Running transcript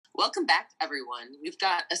Welcome back, everyone. We've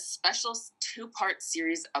got a special two-part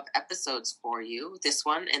series of episodes for you. This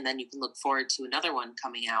one, and then you can look forward to another one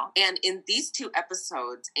coming out. And in these two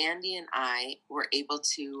episodes, Andy and I were able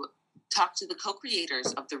to talk to the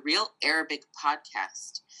co-creators of the Real Arabic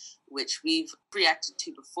podcast, which we've reacted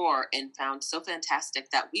to before and found so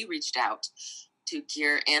fantastic that we reached out to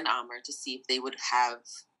Kira and Amr to see if they would have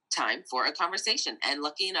time for a conversation. And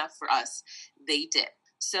lucky enough for us, they did.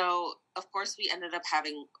 So, of course, we ended up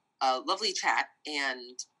having a lovely chat.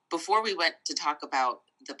 And before we went to talk about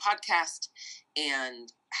the podcast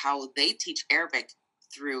and how they teach Arabic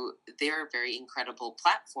through their very incredible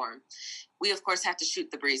platform, we, of course, had to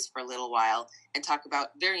shoot the breeze for a little while and talk about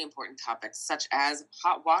very important topics such as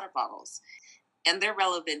hot water bottles and their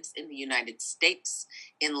relevance in the United States,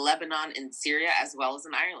 in Lebanon and Syria, as well as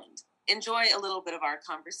in Ireland. Enjoy a little bit of our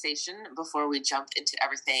conversation before we jump into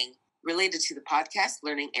everything related to the podcast,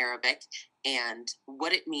 Learning Arabic, and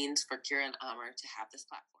what it means for Kira and Amr to have this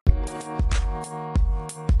platform.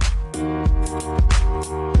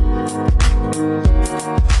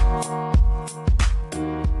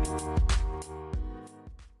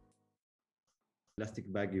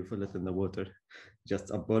 Plastic bag, you fill it in the water, just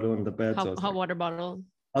a bottle on the bed. Hot water bottle.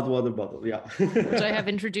 Hot water bottle, yeah. Which I have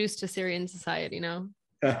introduced to Syrian society now.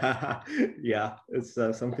 Yeah, it's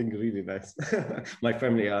something really nice. My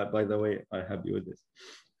family, by the way, are happy with this.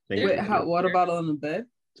 Wait, hot water bottle in the bed?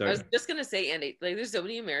 Sorry. I was just gonna say, Andy, like there's so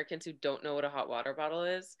many Americans who don't know what a hot water bottle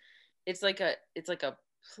is. It's like a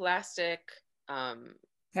plastic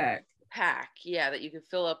pack, yeah, that you can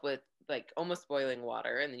fill up with like almost boiling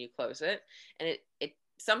water, and then you close it, and it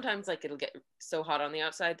sometimes like it'll get so hot on the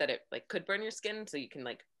outside that it like could burn your skin, so you can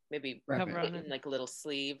like maybe cover it in like a little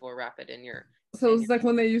sleeve or wrap it in your. So it's like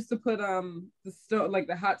when they used to put the stone, like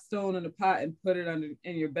the hot stone in a pot and put it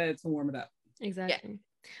in your bed to warm it up. Exactly. Yeah.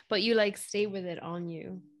 But you like stay with it on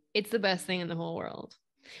you. It's the best thing in the whole world.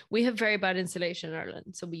 We have very bad insulation in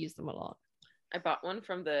Ireland, so we use them a lot. I bought one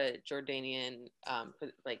from the Jordanian,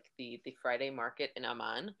 for like the Friday market in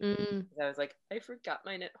Amman. I was like, I forgot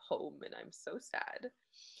mine at home, and I'm so sad.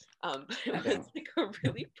 But it was like a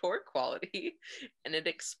really poor quality, and it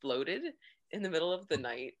exploded in the middle of the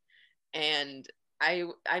night. And I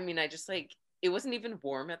mean, I just like, it wasn't even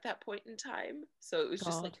warm at that point in time, so it was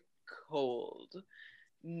just like cold.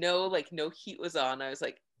 No heat was on. I was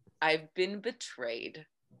like, I've been betrayed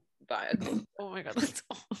by a cold. Oh my god, that's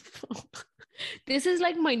awful. This is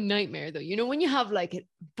like my nightmare though. You know, when you have like it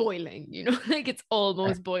boiling, you know, like it's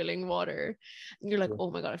almost boiling water, and you're like,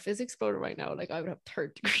 oh my god, if this exploded right now, like I would have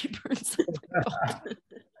third-degree burns. Oh my god.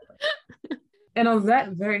 And on that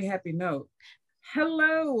very happy note,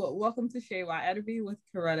 hello, welcome to Shay, Arabi with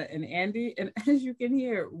Coretta and Andy. And as you can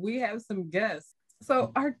hear, we have some guests.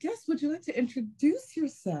 So our guests, would you like to introduce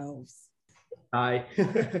yourselves? Hi.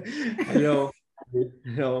 Hello.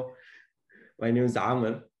 Hello. My name is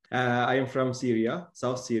Amr. I am from Syria,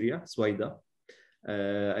 South Syria, Swaida.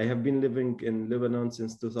 I have been living in Lebanon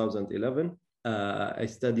since 2011. I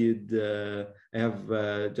studied, I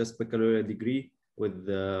have just baccalaureate degree with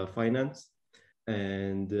finance.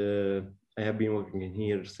 And I have been working in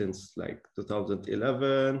here since like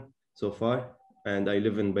 2011 so far. And I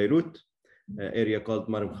live in Beirut, area called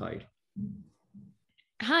Marim Khair.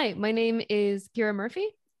 Hi, my name is Kira Murphy.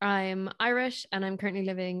 I'm Irish and I'm currently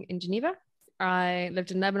living in Geneva. I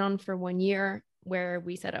lived in Lebanon for 1 year where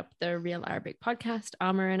we set up the Real Arabic podcast,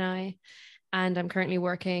 Amr and I, and I'm currently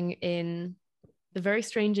working in the very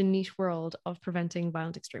strange and niche world of preventing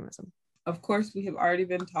violent extremism. Of course, we have already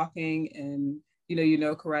been talking and you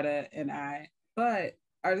know Coretta and I, but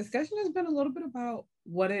our discussion has been a little bit about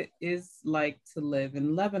what it is like to live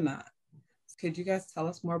in Lebanon. Could you guys tell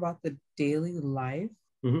us more about the daily life?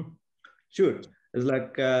 Mm-hmm. Sure. It's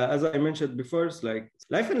like, as I mentioned before, it's like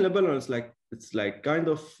life in Lebanon is like, it's like kind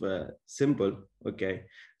of simple. Okay.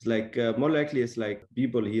 It's like more likely it's like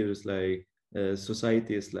people here is like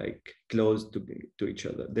society is like close to each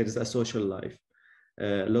other. There is a social life,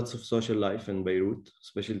 lots of social life in Beirut,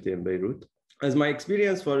 especially in Beirut. As my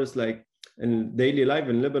experience for is like in daily life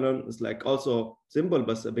in Lebanon is like also simple,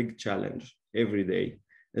 but a big challenge every day.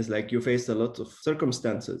 It's like you face a lot of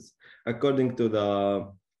circumstances according to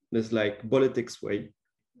this like politics way.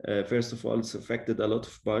 First of all, it's affected a lot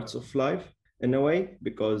of parts of life in a way,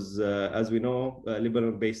 because as we know,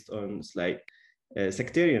 Lebanon based on it's like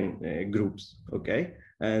sectarian groups, okay?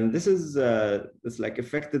 And this is it's like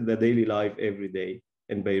affected the daily life every day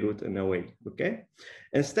in Beirut in a way, okay?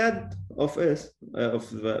 Instead of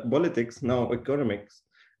the politics, now economics,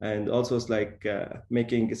 and also it's like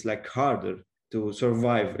making it's like harder to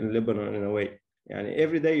survive in Lebanon in a way. And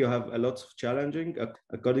every day you have a lot of challenging.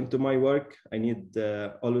 According to my work, I need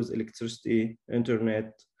always electricity,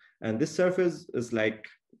 internet, and this service is like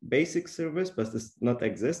basic service, but it's not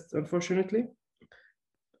exist, unfortunately.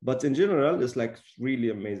 But in general, it's like really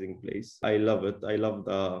amazing place. I love it. I love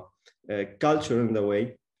the culture in the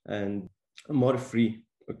way, and more free.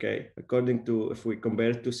 Okay, according to, if we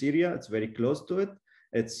compare it to Syria, it's very close to it.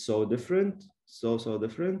 It's so different, so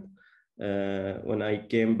different. When I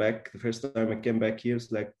came back, the first time I came back here,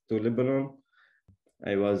 it's like to Lebanon,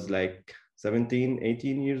 I was like 17,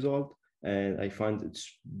 18 years old, and I find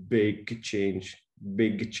it's big change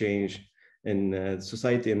in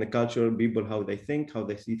society and the culture, people, how they think, how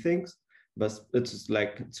they see things. But it's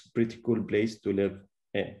like, it's a pretty cool place to live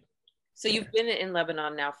in. So you've been in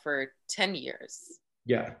Lebanon now for 10 years.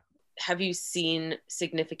 Yeah. Have you seen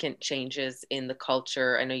significant changes in the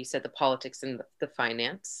culture? I know you said the politics and the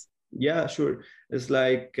finance. Yeah, sure. It's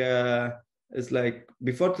like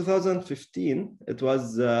before 2015, it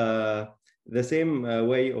was the same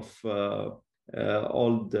way of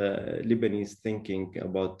old Lebanese thinking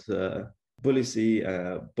about policy,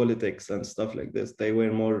 politics, and stuff like this. They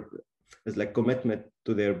were more, it's like commitment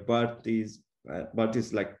to their parties.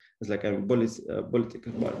 Parties like, it's like a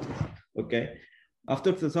political party. Okay.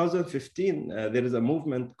 After 2015, there is a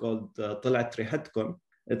movement called طلعت ريحتكم.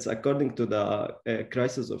 It's according to the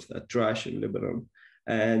crisis of the trash in Lebanon.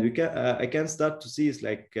 And I can start to see, it's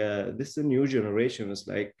like this new generation is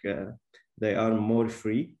like they are more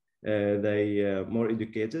free, they more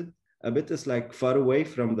educated. A bit is like far away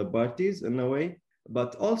from the parties in a way,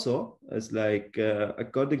 but also it's like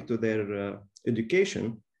according to their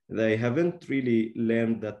education, they haven't really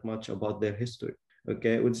learned that much about their history.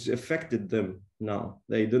 Okay, which affected them now.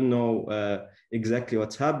 They don't know exactly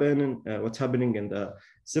what's happening in the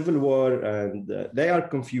civil war, and they are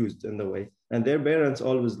confused in the way. And their parents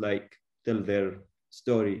always like tell their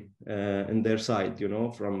story in their side,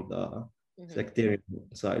 from the sectarian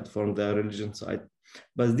side, from the religion side.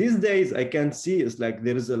 But these days, I can see it's like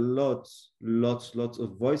there is a lots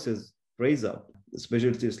of voices raise up,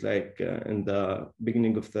 especially it's like in the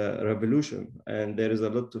beginning of the revolution, and there is a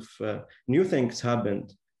lot of new things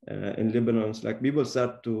happened in Lebanon. It's like people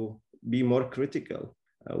start to be more critical,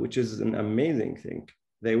 which is an amazing thing.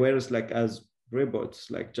 They were like as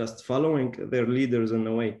robots, like just following their leaders in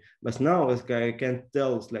a way. But now I can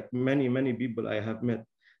tell, it's like many people I have met,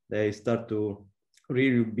 they start to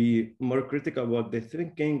really be more critical about their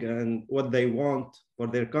thinking and what they want for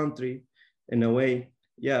their country in a way.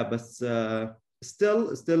 Yeah, but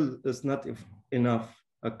still it's not enough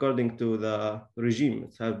according to the regime.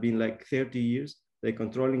 It has been like 30 years. They're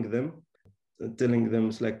controlling them, telling them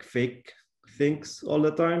it's like fake things all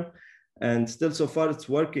the time. And still so far it's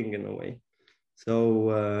working in a way.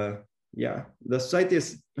 So yeah, the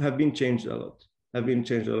societies have been changed a lot,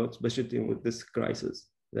 especially with this crisis.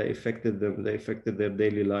 They affected them, they affected their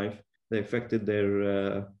daily life, they affected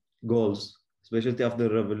their goals, especially after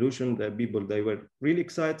the revolution. The people, they were really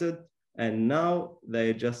excited, and now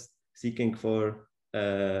they're just seeking for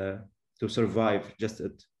to survive, just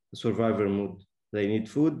a survivor mood. They need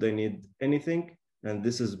food, they need anything, and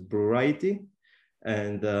this is variety.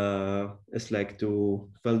 And it's like to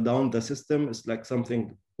fall down the system. It's like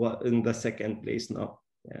something in the second place now.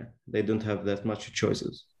 Yeah, they don't have that much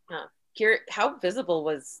choices. How visible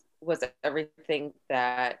was everything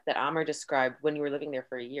that Amr described when you were living there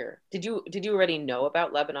for a year? Did you already know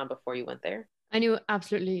about Lebanon before you went there? I knew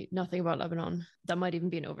absolutely nothing about Lebanon. That might even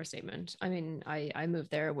be an overstatement. I mean, I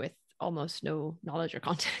moved there with almost no knowledge or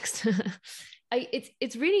context.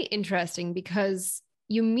 It's really interesting because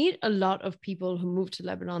you meet a lot of people who move to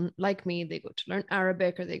Lebanon like me. They go to learn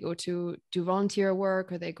Arabic, or they go to do volunteer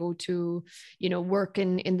work, or they go to, work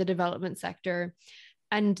in the development sector,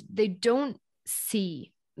 and they don't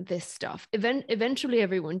see this stuff. Eventually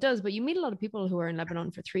everyone does, but you meet a lot of people who are in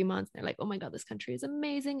Lebanon for 3 months. They're like, oh my God, this country is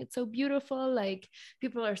amazing. It's so beautiful. Like,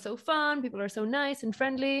 people are so fun. People are so nice and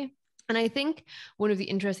friendly. And I think one of the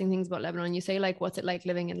interesting things about Lebanon, you say like, what's it like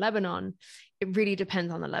living in Lebanon? It really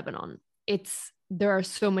depends on the Lebanon. There are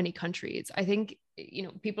so many countries. I think,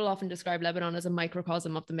 people often describe Lebanon as a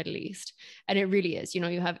microcosm of the Middle East. And it really is.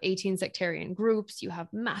 You have 18 sectarian groups, you have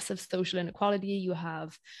massive social inequality, you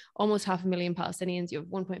have almost 500,000 Palestinians, you have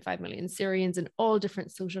 1.5 million Syrians in all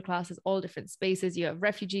different social classes, all different spaces. You have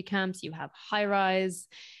refugee camps, you have high-rise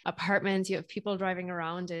apartments, you have people driving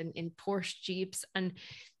around in Porsche Jeeps. And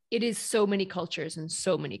it is so many cultures and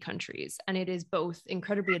so many countries. And it is both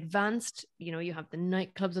incredibly advanced. You have the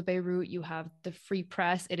nightclubs of Beirut, you have the free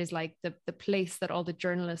press. It is like the place that all the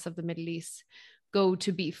journalists of the Middle East go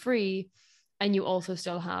to be free. And you also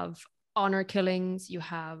still have honor killings, you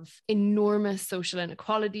have enormous social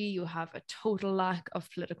inequality, you have a total lack of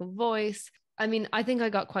political voice. I mean, I think I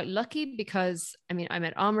got quite lucky because, I mean, I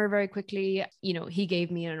met Amr very quickly. You know, he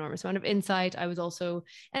gave me an enormous amount of insight. I was also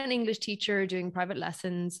an English teacher doing private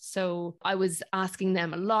lessons. So I was asking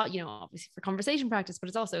them a lot, you know, obviously for conversation practice, but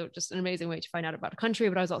it's also just an amazing way to find out about a country.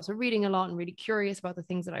 But I was also reading a lot and really curious about the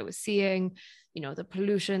things that I was seeing, you know, the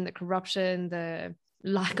pollution, the corruption, the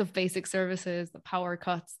lack of basic services, the power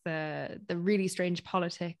cuts, the really strange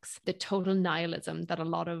politics, the total nihilism that a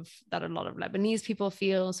lot of Lebanese people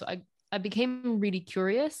feel. So I became really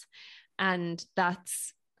curious. And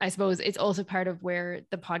that's, I suppose, it's also part of where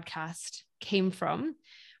the podcast came from,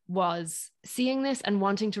 was seeing this and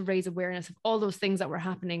wanting to raise awareness of all those things that were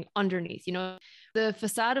happening underneath. You know, the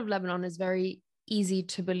facade of Lebanon is very easy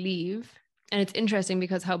to believe. And it's interesting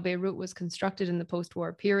because how Beirut was constructed in the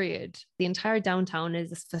post-war period, the entire downtown is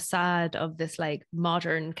this facade of this like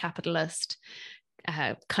modern capitalist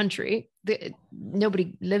country.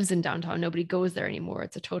 Nobody lives in downtown, nobody goes there anymore.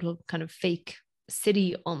 It's a total kind of fake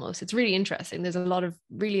city almost. It's really interesting. There's a lot of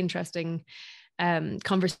really interesting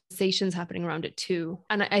conversations happening around it too.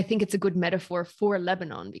 And I think it's a good metaphor for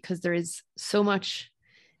Lebanon because there is so much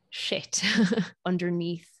shit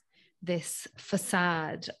underneath this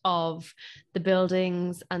facade of the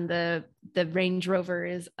buildings and the Range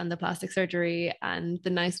Rovers and the plastic surgery and the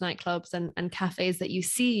nice nightclubs and cafes that you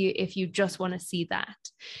see if you just want to see that.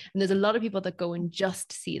 And there's a lot of people that go and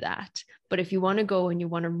just see that. But if you want to go and you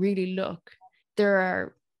want to really look, there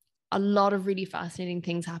are a lot of really fascinating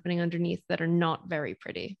things happening underneath that are not very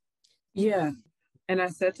pretty. Yeah. And I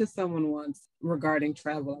said to someone once regarding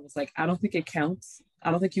travel, I was like, I don't think it counts. I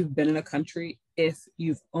don't think you've been in a country if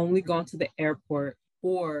you've only gone to the airport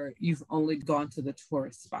or you've only gone to the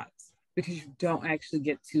tourist spots, because you don't actually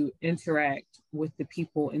get to interact with the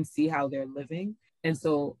people and see how they're living. And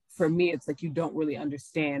so for me, it's like you don't really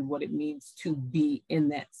understand what it means to be in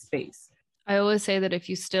that space. I always say that if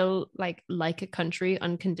you still like a country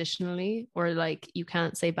unconditionally, or like you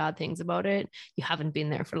can't say bad things about it, you haven't been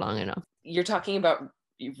there for long enough. You're talking about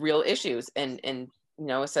real issues and you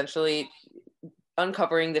know, essentially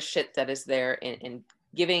uncovering the shit that is there and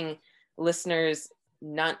giving listeners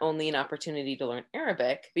not only an opportunity to learn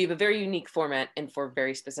Arabic, but you have a very unique format and for a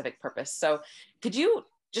very specific purpose. So could you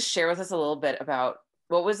just share with us a little bit about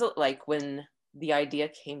what was it like when the idea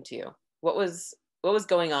came to you? What was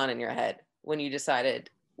going on in your head when you decided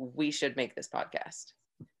we should make this podcast?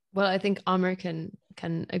 Well, I think Amr can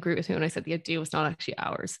agree with me when I said the idea was not actually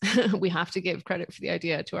ours. We have to give credit for the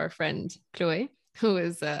idea to our friend Chloe, who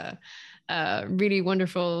is a really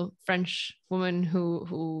wonderful French woman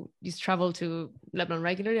who used to travel to Lebanon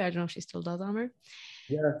regularly. I don't know if she still does, Amr.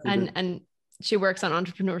 Yeah. And she works on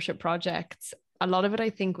entrepreneurship projects. A lot of it, I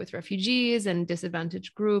think, with refugees and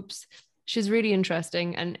disadvantaged groups. She's really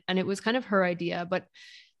interesting. And it was kind of her idea, but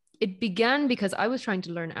it began because I was trying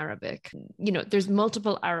to learn Arabic. You know, there's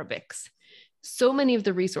multiple Arabics. So many of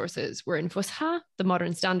the resources were in Fusha, the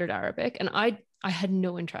modern standard Arabic. And I had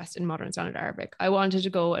no interest in modern standard Arabic. I wanted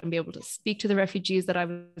to go and be able to speak to the refugees that I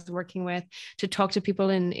was working with, to talk to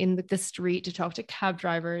people in the street, to talk to cab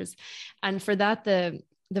drivers. And for that, the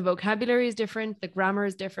vocabulary is different. The grammar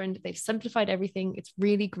is different. They've simplified everything. It's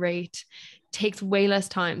really great. It takes way less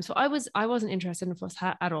time. So I wasn't interested in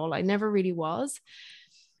Fusha at all. I never really was.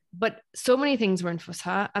 But so many things were in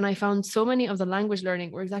Fusha, and I found so many of the language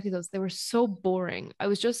learning were exactly those. They were so boring. I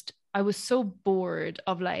was so bored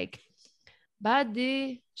of like,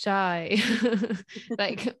 Badi Shay.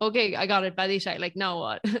 Like, okay, I got it, Badi Shay. Like, now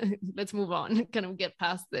what? Let's move on. Kind of get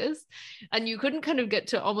past this. And you couldn't kind of get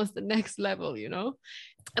to almost the next level, you know?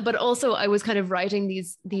 But also I was kind of writing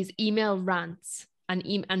these email rants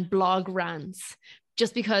and blog rants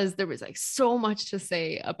just because there was like so much to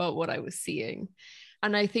say about what I was seeing.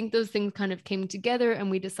 And I think those things kind of came together and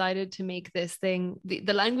we decided to make this thing.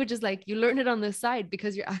 The language is like, you learn it on the side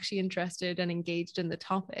because you're actually interested and engaged in the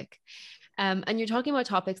topic. And you're talking about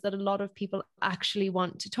topics that a lot of people actually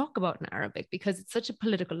want to talk about in Arabic because it's such a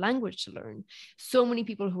political language to learn. So many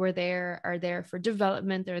people who are there for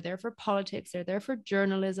development, they're there for politics, they're there for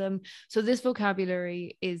journalism. So this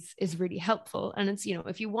vocabulary is really helpful. And it's, you know,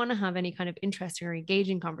 if you want to have any kind of interesting or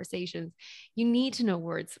engaging conversations, you need to know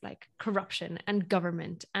words like corruption and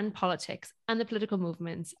government and politics and the political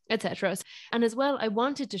movements, etc. And as well, I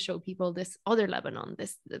wanted to show people this other Lebanon,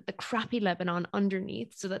 the crappy Lebanon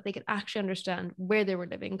underneath, so that they could actually understand where they were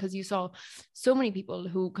living, because you saw so many people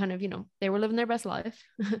who kind of, you know, they were living their best life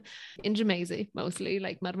in Jamaizi, mostly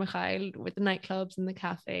like Mad Mikhail, with the nightclubs and the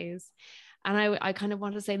cafes. And I kind of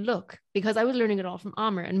wanted to say, look, because I was learning it all from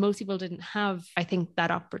Amr and most people didn't have, I think,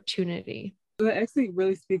 that opportunity. That actually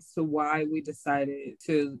really speaks to why we decided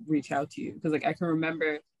to reach out to you. Because like I can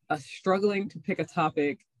remember us struggling to pick a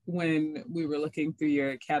topic when we were looking through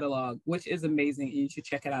your catalog, which is amazing. You should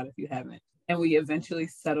check it out if you haven't. And we eventually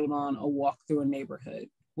settled on a walk through a neighborhood,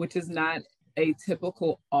 which is not a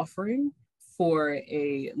typical offering for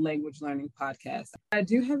a language learning podcast. I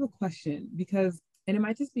do have a question because, and it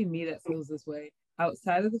might just be me that feels this way,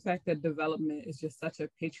 outside of the fact that development is just such a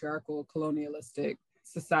patriarchal, colonialistic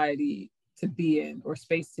society to be in or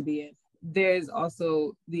space to be in, there's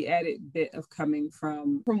also the added bit of coming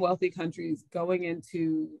from wealthy countries going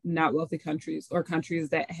into not wealthy countries or countries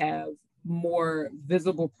that have more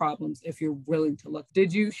visible problems if you're willing to look.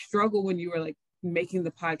 Did you struggle when you were like making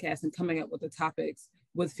the podcast and coming up with the topics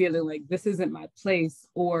with feeling like this isn't my place,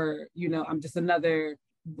 or, you know, I'm just another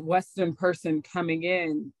Western person coming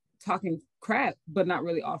in talking crap but not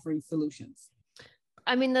really offering solutions?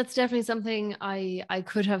 I mean, that's definitely something I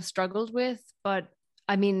could have struggled with, but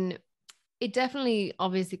I mean, it definitely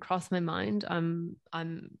obviously crossed my mind. I'm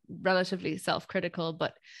relatively self-critical,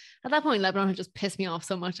 but at that point, Lebanon had just pissed me off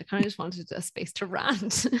so much. I kind of just wanted a space to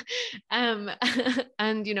rant.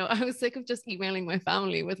 And, you know, I was sick of just emailing my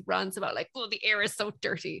family with rants about like, oh, the air is so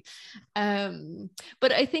dirty.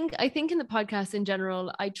 But I think in the podcast in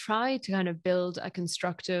general, I try to kind of build a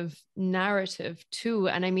constructive narrative too.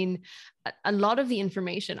 And I mean, a lot of the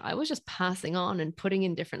information I was just passing on and putting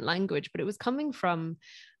in different language, but it was coming from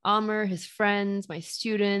Amr, his friends, my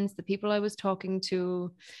students, the people I was talking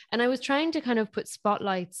to. And I was trying to kind of put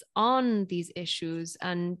spotlights on these issues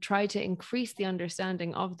and try to increase the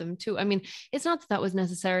understanding of them too. I mean, it's not that was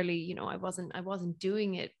necessarily, you know, I wasn't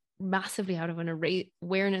doing it massively out of an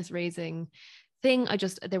awareness raising thing.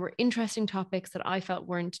 There were interesting topics that I felt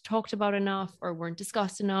weren't talked about enough or weren't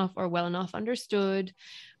discussed enough or well enough understood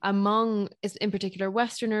among, in particular,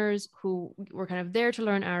 Westerners who were kind of there to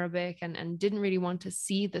learn Arabic and didn't really want to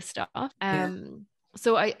see the stuff.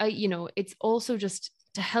 So I, you know, it's also just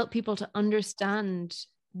to help people to understand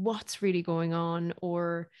what's really going on,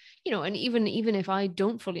 or, you know, and even if I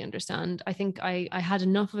don't fully understand, I think I had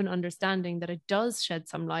enough of an understanding that it does shed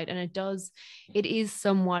some light, and it is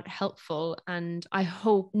somewhat helpful, and I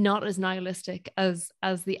hope not as nihilistic as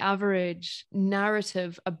the average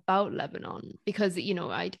narrative about Lebanon, because, you know,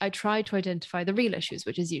 I try to identify the real issues,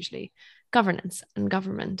 which is usually governance and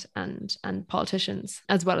government and politicians,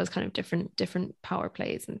 as well as kind of different power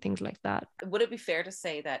plays and things like that. Would it be fair to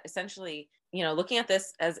say that essentially, you know, looking at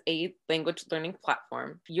this as a language learning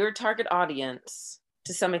platform, your target audience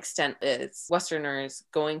to some extent is Westerners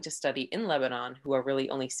going to study in Lebanon who are really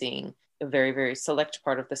only seeing a very, very select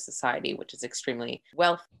part of the society, which is extremely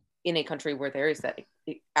wealthy in a country where there is that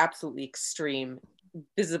absolutely extreme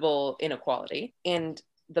visible inequality. And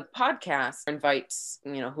the podcast invites,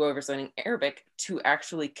 you know, whoever's learning Arabic to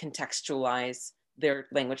actually contextualize their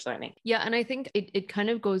language learning. Yeah, and I think it kind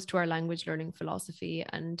of goes to our language learning philosophy.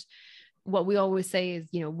 And what we always say is,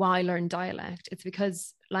 you know, why learn dialect? It's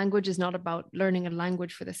because language is not about learning a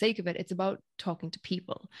language for the sake of it. It's about talking to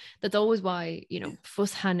people. That's always why, you know,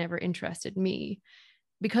 Fusha never interested me,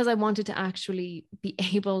 because I wanted to actually be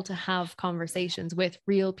able to have conversations with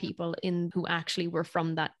real people who actually were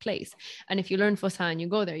from that place. And if you learn Fusha and you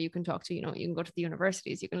go there, you can talk to, you know, you can go to the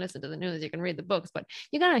universities, you can listen to the news, you can read the books, but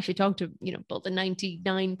you can actually talk to, you know, both the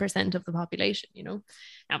 99% of the population, you know.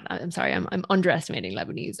 I'm sorry, I'm underestimating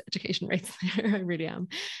Lebanese education rates there. I really am.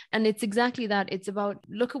 And it's exactly that. It's about,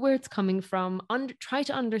 look at where it's coming from, try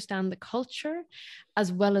to understand the culture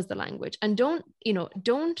as well as the language. And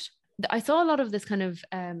I saw a lot of this kind of,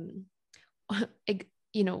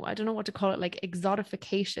 you know, I don't know what to call it, like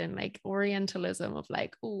exotification, like Orientalism of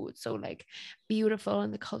like, oh, it's so like beautiful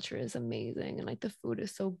and the culture is amazing and like the food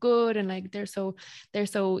is so good and like they're so,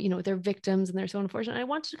 you know, they're victims and they're so unfortunate. I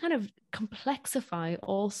wanted to kind of complexify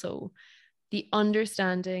also the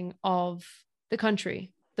understanding of the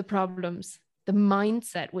country, the problems, the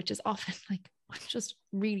mindset, which is often like just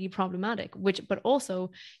really problematic, but also,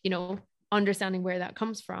 you know, understanding where that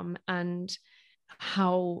comes from and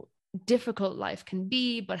how difficult life can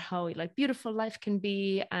be, but how like beautiful life can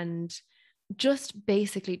be. And just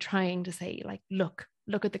basically trying to say like, look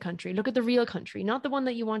at the country, look at the real country, not the one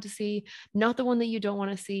that you want to see, not the one that you don't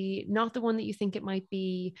want to see, not the one that you think it might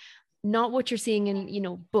be, not what you're seeing in, you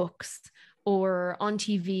know, books or on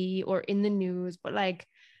TV or in the news, but like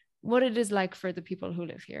what it is like for the people who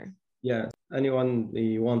live here. Yeah, anyone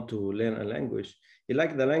you want to learn a language, you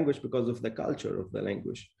like the language because of the culture of the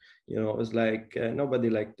language. You know, it's like nobody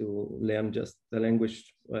like to learn just the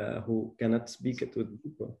language who cannot speak it with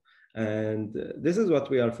people. And this is what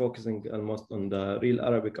we are focusing almost on the Real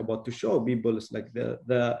Arabic about, to show people it's like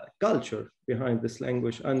the culture behind this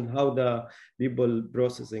language and how the people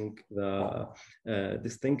processing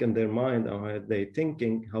this thing in their mind, how they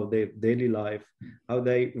thinking, how their daily life, how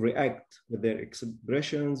they react with their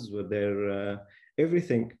expressions, with their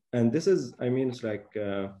everything. And this is, I mean, it's like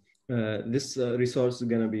this resource is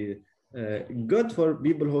going to be good for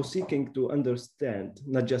people who are seeking to understand,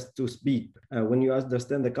 not just to speak. When you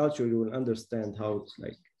understand the culture, you will understand how it's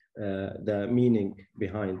like the meaning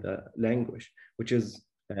behind the language, which is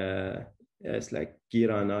it's like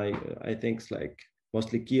Kira and I think it's like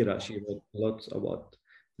mostly Kira. She wrote lots about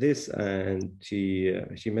this, and she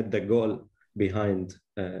met the goal behind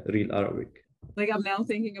Real Arabic. Like, I'm now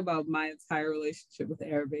thinking about my entire relationship with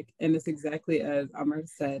Arabic, and it's exactly as Amr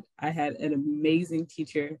said. I had an amazing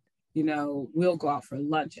teacher. You know, we'll go out for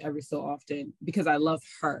lunch every so often because I love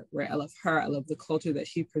her, right? I love her. I love the culture that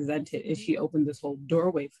she presented, and she opened this whole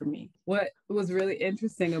doorway for me. What was really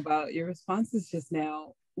interesting about your responses just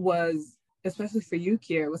now was, especially for you,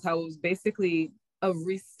 Kier, was how it was basically a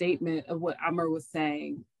restatement of what Amr was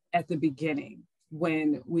saying at the beginning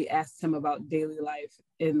when we asked him about daily life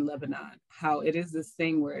in Lebanon, how it is this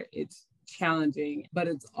thing where it's challenging, but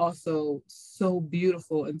it's also so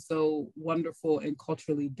beautiful and so wonderful and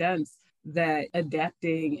culturally dense that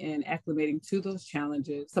adapting and acclimating to those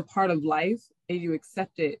challenges is a part of life, and you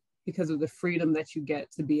accept it because of the freedom that you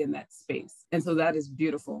get to be in that space. And so that is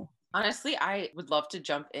beautiful. Honestly, I would love to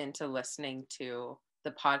jump into listening to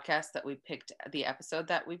the podcast that we picked, the episode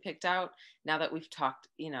that we picked out, now that we've talked,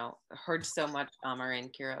 you know, heard so much, Amr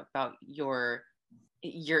and Kira, about your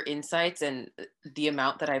insights and the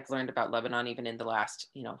amount that I've learned about Lebanon, even in the last,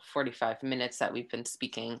 45 minutes that we've been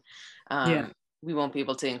speaking. We won't be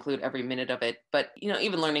able to include every minute of it, but,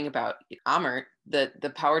 even learning about Amr,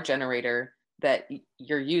 the power generator that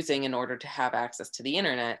you're using in order to have access to the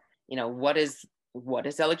internet, what is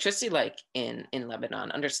electricity like in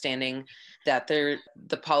Lebanon? Understanding that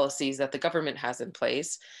the policies that the government has in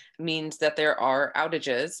place means that there are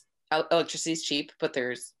outages. Electricity is cheap, but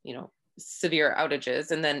there's, severe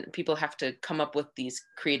outages, and then people have to come up with these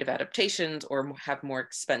creative adaptations or have more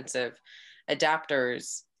expensive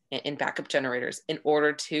adapters and backup generators in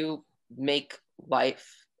order to make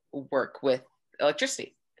life work with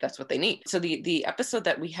electricity. That's what they need. So the episode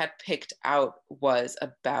that we had picked out was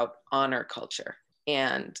about honor culture.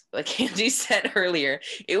 And like Angie said earlier,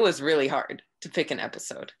 it was really hard to pick an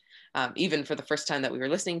episode, even for the first time that we were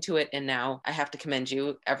listening to it. And now I have to commend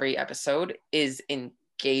you. Every episode is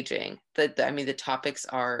engaging. The topics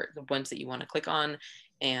are the ones that you want to click on.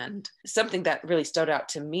 And something that really stood out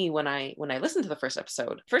to me when I listened to the first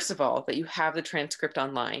episode, first of all, that you have the transcript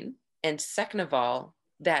online. And second of all,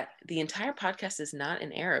 that the entire podcast is not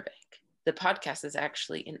in Arabic. The podcast is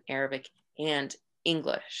actually in Arabic and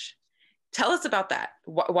English. Tell us about that.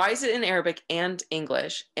 Why is it in Arabic and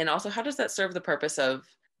English? And also, how does that serve the purpose of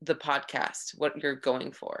the podcast, what you're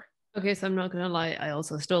going for? Okay, so I'm not going to lie. I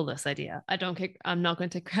also stole this idea. I'm not going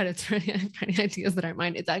to take credit for any ideas that aren't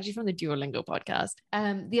mine. It's actually from the Duolingo podcast.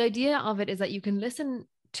 The idea of it is that you can listen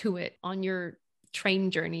to it on your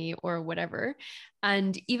train journey or whatever.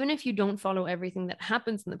 And even if you don't follow everything that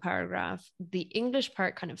happens in the paragraph, the English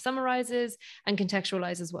part kind of summarizes and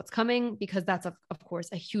contextualizes what's coming, because that's of course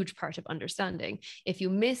a huge part of understanding. If you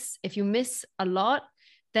miss a lot,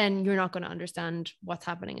 then you're not going to understand what's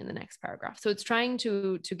happening in the next paragraph. So it's trying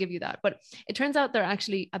to give you that. But it turns out they're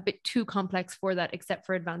actually a bit too complex for that, except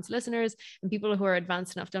for advanced listeners. And people who are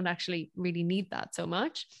advanced enough don't actually really need that so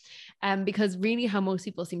much. Because really how most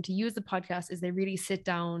people seem to use the podcast is they really sit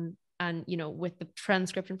down and, with the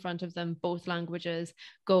transcript in front of them, both languages,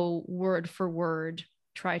 go word for word,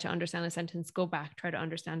 try to understand a sentence, go back, try to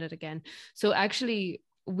understand it again. So actually,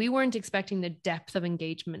 we weren't expecting the depth of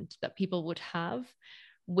engagement that people would have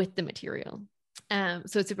with the material.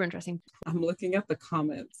 So it's super interesting. I'm looking at the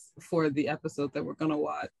comments for the episode that we're going to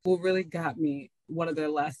watch. What really got me, one of their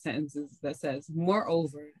last sentences that says,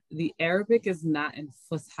 moreover, the Arabic is not in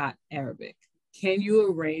Fusha Arabic. Can you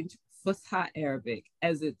arrange Fusha Arabic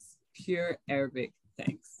as its pure Arabic?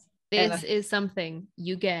 Thanks. This is something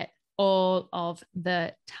you get all of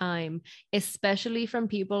the time, especially from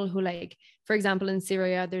people who, like, for example, in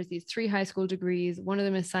Syria, there's these 3 high school degrees. One of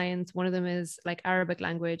them is science, one of them is like Arabic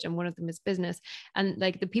language, and one of them is business. And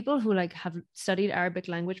like the people who like have studied Arabic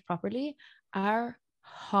language properly are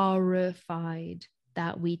horrified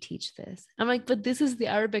that we teach this. I'm like, but this is the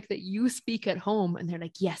Arabic that you speak at home. And they're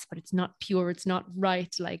like, yes, but it's not pure, it's not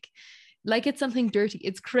right. Like it's something dirty.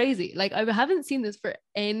 It's crazy. Like I haven't seen this for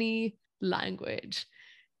any language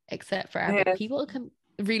except for Arabic. Yes. People can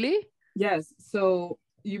really? Yes. So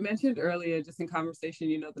You mentioned earlier, just in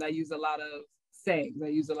conversation, that I use a lot of sayings. I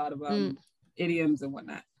use a lot of idioms and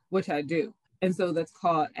whatnot, which I do. And so that's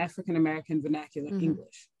called African American Vernacular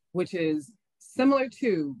English, which is similar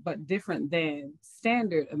to, but different than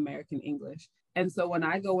standard American English. And so when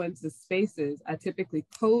I go into spaces, I typically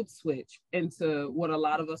code switch into what a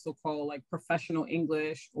lot of us will call like professional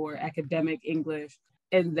English or academic English.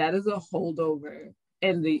 And that is a holdover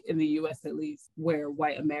in the US, at least, where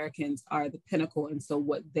white Americans are the pinnacle. And so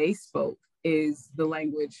what they spoke is the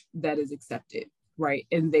language that is accepted, right?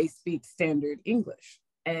 And they speak standard English.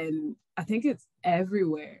 And I think it's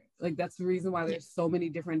everywhere. Like, that's the reason why there's so many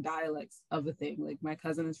different dialects of the thing. Like, my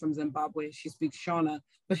cousin is from Zimbabwe. She speaks Shona,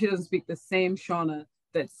 but she doesn't speak the same Shona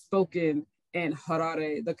that's spoken in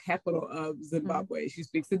Harare, the capital of Zimbabwe. She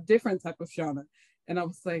speaks a different type of Shona. And I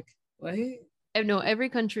was like, what? No, every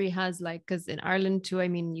country has, like, because in Ireland too, I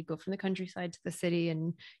mean, you go from the countryside to the city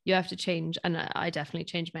and you have to change. And I definitely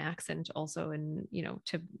changed my accent also, and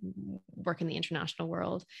to work in the international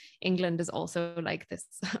world. England is also like this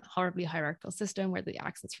horribly hierarchical system where the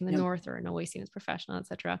accents from the north are in no way seen as professional,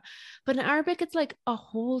 etc. But in Arabic, it's like a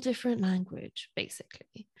whole different language,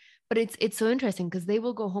 basically. But it's so interesting because they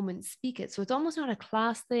will go home and speak it. So it's almost not a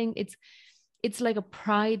class thing. It's like a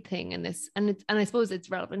pride thing in this, and I suppose it's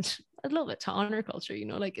relevant a little bit to honor culture,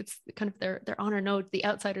 like it's kind of their honor note. The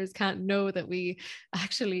outsiders can't know that we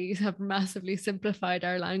actually have massively simplified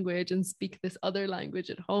our language and speak this other language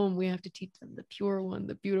at home. We have to teach them the pure one,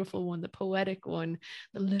 the beautiful one, the poetic one,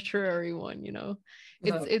 the literary one.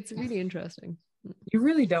 It's really interesting. You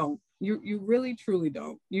really don't. You really truly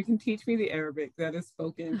don't. You can teach me the Arabic that is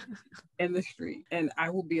spoken in the street, and I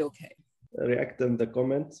will be okay. React in the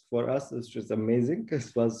comments for us. It's just amazing.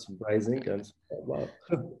 It was surprising, and wow,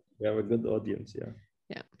 we have a good audience. Yeah.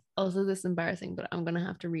 Also, this is embarrassing, but I'm gonna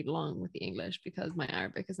have to read along with the English because my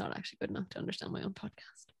Arabic is not actually good enough to understand my own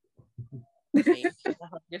podcast. You can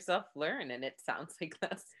help yourself learn, and it sounds like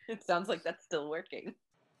that's still working.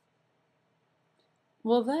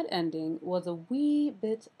 Well, that ending was a wee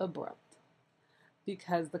bit abrupt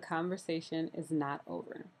because the conversation is not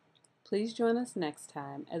over. Please join us next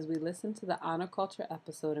time as we listen to the Honor Culture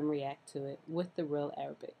episode and react to it with the Real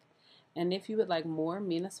Arabic. And if you would like more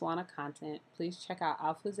Mina Swana content, please check out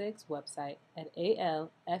Alfuzeg's website at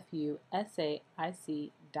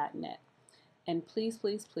alfusaic.net. And please,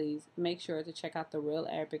 please, please make sure to check out the Real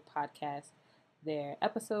Arabic podcast, their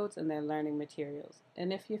episodes, and their learning materials.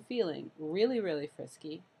 And if you're feeling really, really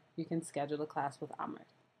frisky, you can schedule a class with Amr.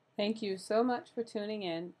 Thank you so much for tuning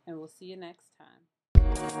in, and we'll see you next time.